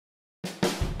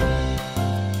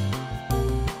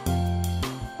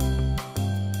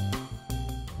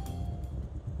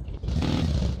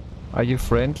Are you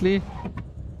friendly?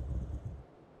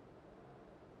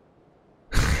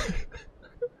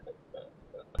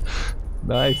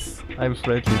 Nice. I'm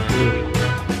friendly too.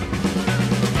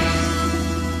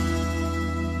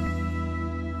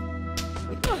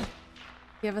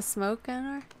 You have a smoke,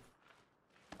 Anwar?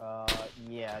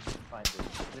 Yeah, I didn't find it.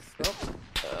 This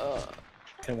scope?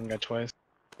 Hit one guy twice.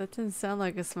 That didn't sound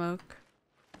like a smoke.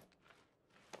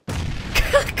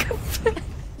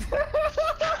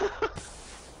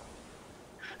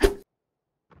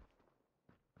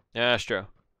 Yeah, Astro.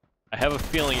 I have a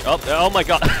feeling. Oh my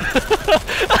god.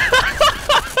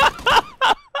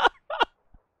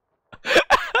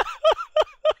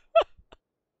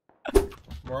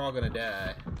 We're all gonna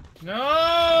die.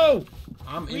 No!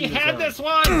 We had this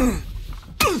one!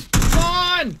 Come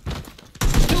on!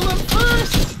 Kill him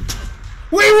first!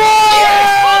 We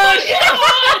won! Yes!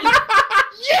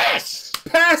 Yes!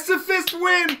 Pacifist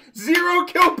win! 0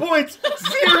 kill points! 0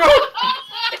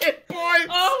 hit points!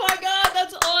 Oh my god,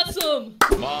 that's awesome!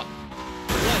 Oh!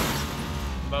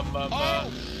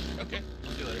 Okay,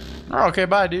 I'll see you later. Oh, okay,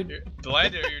 bye, dude.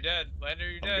 Lander, you're dead. Lander,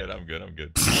 you're dead. I'm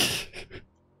good.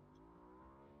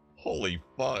 Holy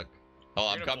fuck. Oh,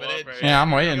 I'm coming in. Right Yeah,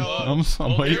 I'm waiting. I'm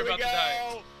waiting. You're about to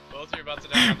die. Both of you are about to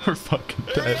die. We're fucking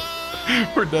dead.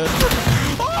 We're dead.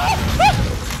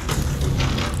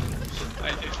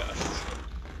 I did that.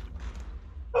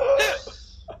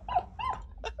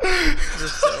 This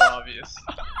is so obvious.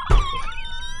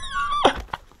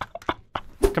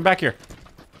 Come back here.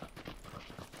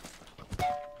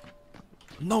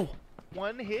 No.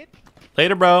 One hit?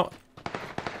 Later, bro.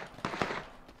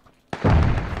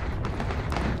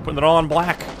 Putting it all on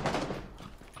black.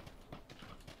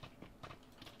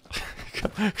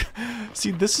 See,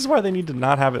 this is why they need to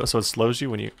not have it so it slows you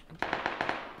when you...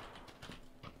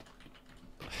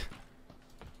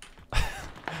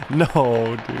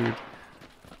 No, dude.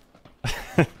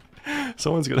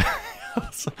 Someone's gonna...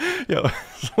 Yo,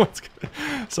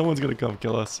 someone's gonna come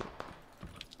kill us.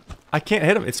 I can't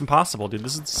hit him. It's impossible, dude.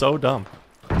 This is so dumb.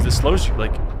 This slows you,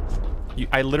 like...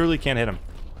 I literally can't hit him.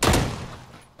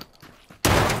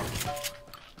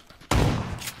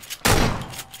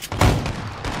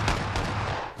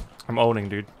 I'm owning,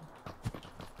 dude.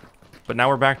 But now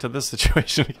we're back to this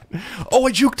situation again. Oh,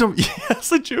 I juked him!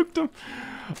 Yes, I juked him!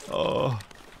 Oh.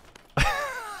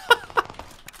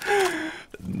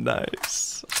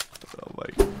 Nice. Oh my...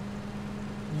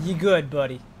 You good,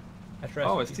 buddy. I trust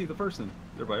Oh, I you. see the person.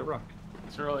 They're by a rock.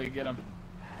 It's early, get him.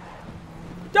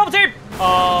 Double team!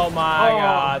 Oh my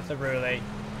god, so really.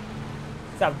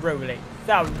 So really.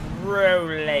 So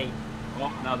really.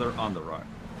 Well, now they're on the rock.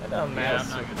 That doesn't Yeah, matter. I'm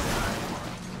not gonna die.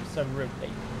 So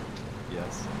really.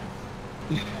 Yes.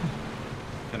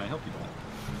 Can I help you?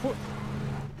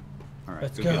 Alright,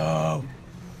 Let's go. Get go.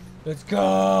 Let's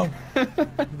go.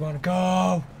 You wanna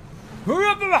go?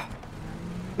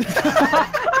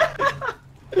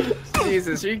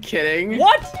 Jesus, are you kidding?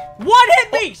 What? What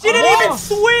hit me? She didn't even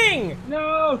swing!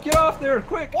 No, get off there,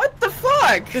 quick! What the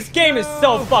fuck? This game is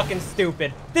so fucking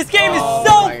stupid. This game is Oh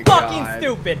so my fucking God.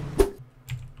 stupid.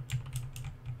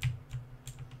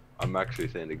 I'm actually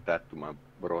saying that to my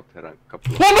brother a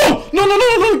couple of... Oh no!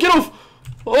 No! Get off!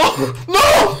 Oh no!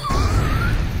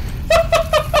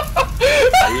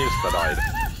 I insta-died.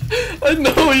 I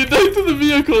know, you died to the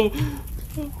vehicle!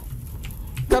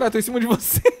 Cara, eu tô em cima de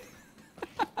você.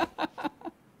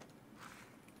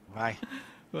 Vai.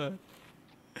 Vai.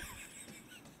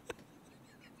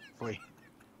 Foi.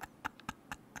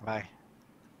 Vai.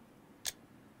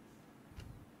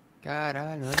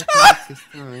 Caralho, olha como vocês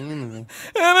estão indo, velho.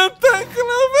 Eu não tanco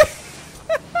não, velho!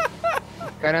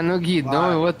 O cara no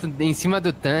guidão e o outro em cima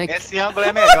do tanque. Esse ângulo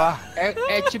é melhor.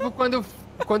 É tipo quando...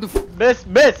 Bes!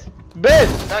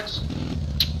 Tax.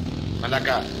 Anda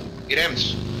cá.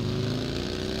 Ηρέμησε.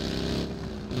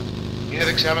 Είναι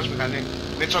δεξιά μας μηχανή.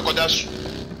 Μην τσω κοντά σου.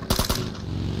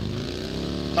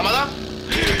 Σταματά.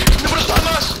 Είναι μπροστά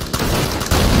μας.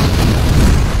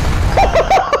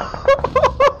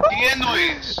 Τι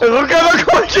εννοείς? Εγώ κάνω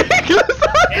ακόμα κύκλος.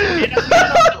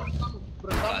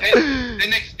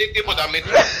 Δεν έχεις δει τίποτα,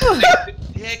 Μήτρη.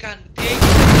 Τι έκανε,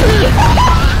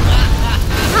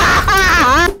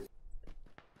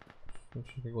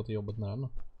 Försöker gå till jobbet med den då.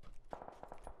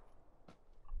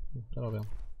 Där har vi en.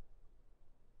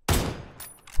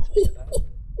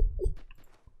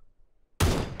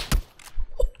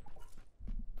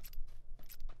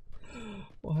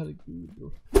 Åh herregud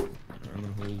bror.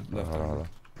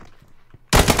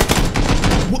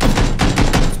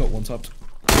 It's got one tapped.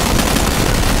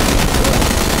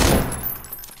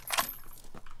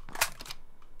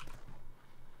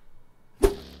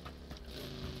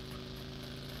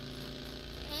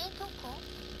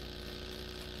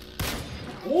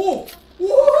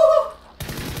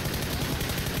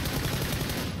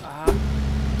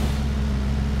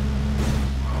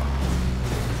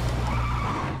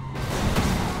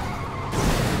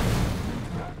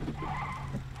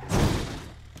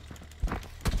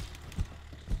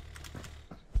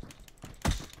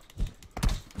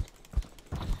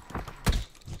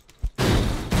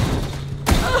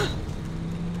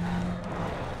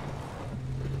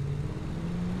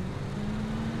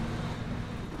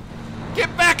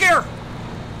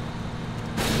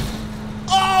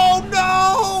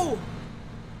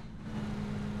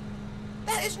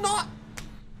 That is not.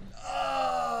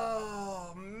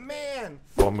 Oh man.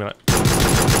 Oh, I'm gonna.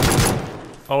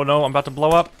 Oh no, I'm about to blow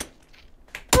up.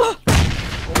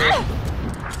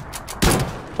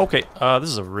 Okay, this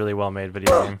is a really well-made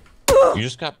video game. You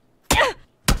just got.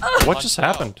 What just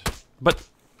happened? But.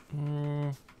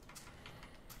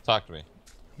 Talk to me.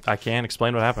 I can't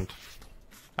explain what happened.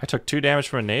 I took 2 damage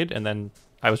from a nade, and then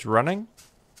I was running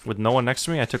with no one next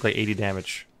to me. I took like 80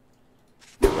 damage.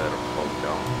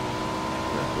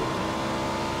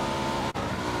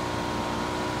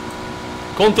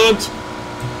 Content.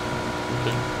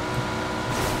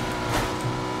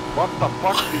 What the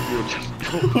fuck did you just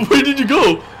do? Where did you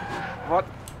go? What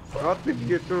did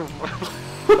you do?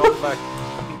 Come back.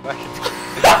 Come back.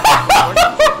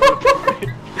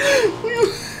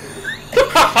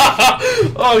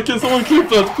 Oh, can someone clip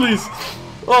that, please?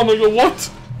 Oh my god,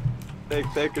 what?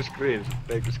 Take a screen.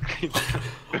 Take a screen.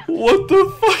 What the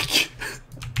fuck?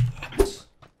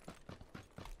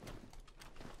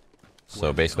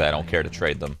 So basically, I don't care to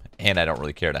trade them, and I don't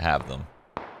really care to have them.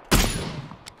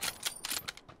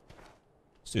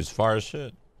 This dude's far as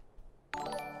shit.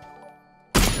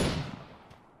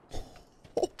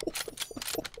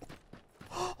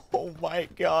 Oh my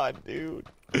god, dude.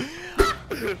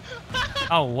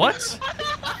 Oh, what?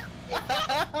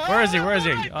 Where is he? Where is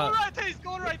he? He's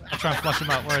going right. I'll try and flush him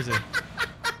out. Where is he?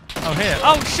 Oh, here.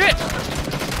 Oh, shit!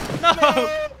 No!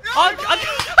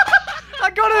 I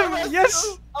got him!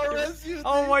 Yes!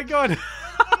 Oh my god!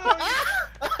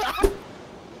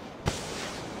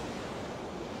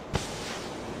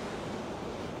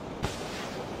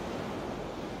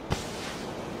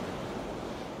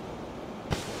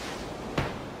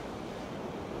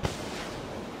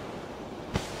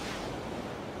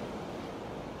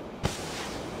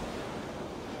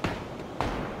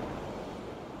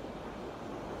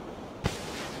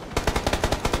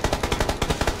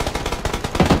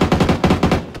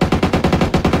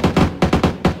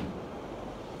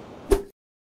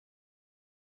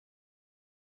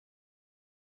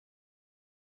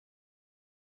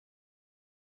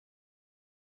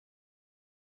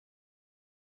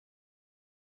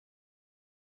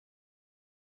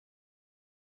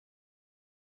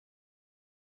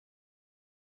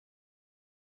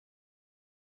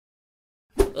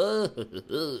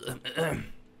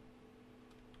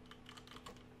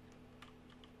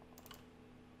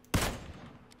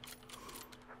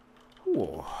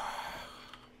 Whoa.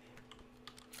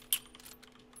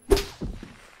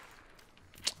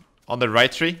 On the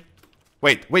right tree?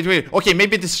 Wait. Okay,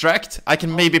 maybe distract. I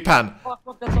can maybe pan. Fuck,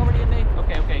 that's already a nade.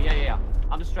 Okay, yeah.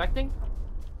 I'm distracting.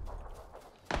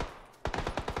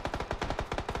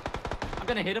 I'm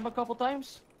gonna hit him a couple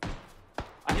times.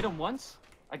 I hit him once.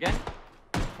 Again.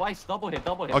 Twice. Double hit.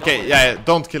 Okay, yeah.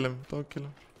 Don't kill him. No.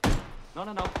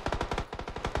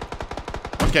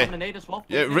 Okay. I'm gonna nade as well.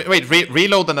 Yeah,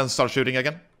 reload and then start shooting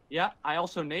again. Yeah, I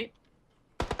also nade.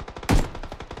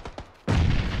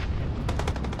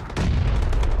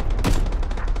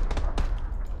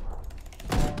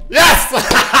 Yes!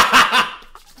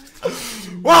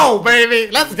 Whoa, baby!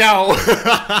 Let's go!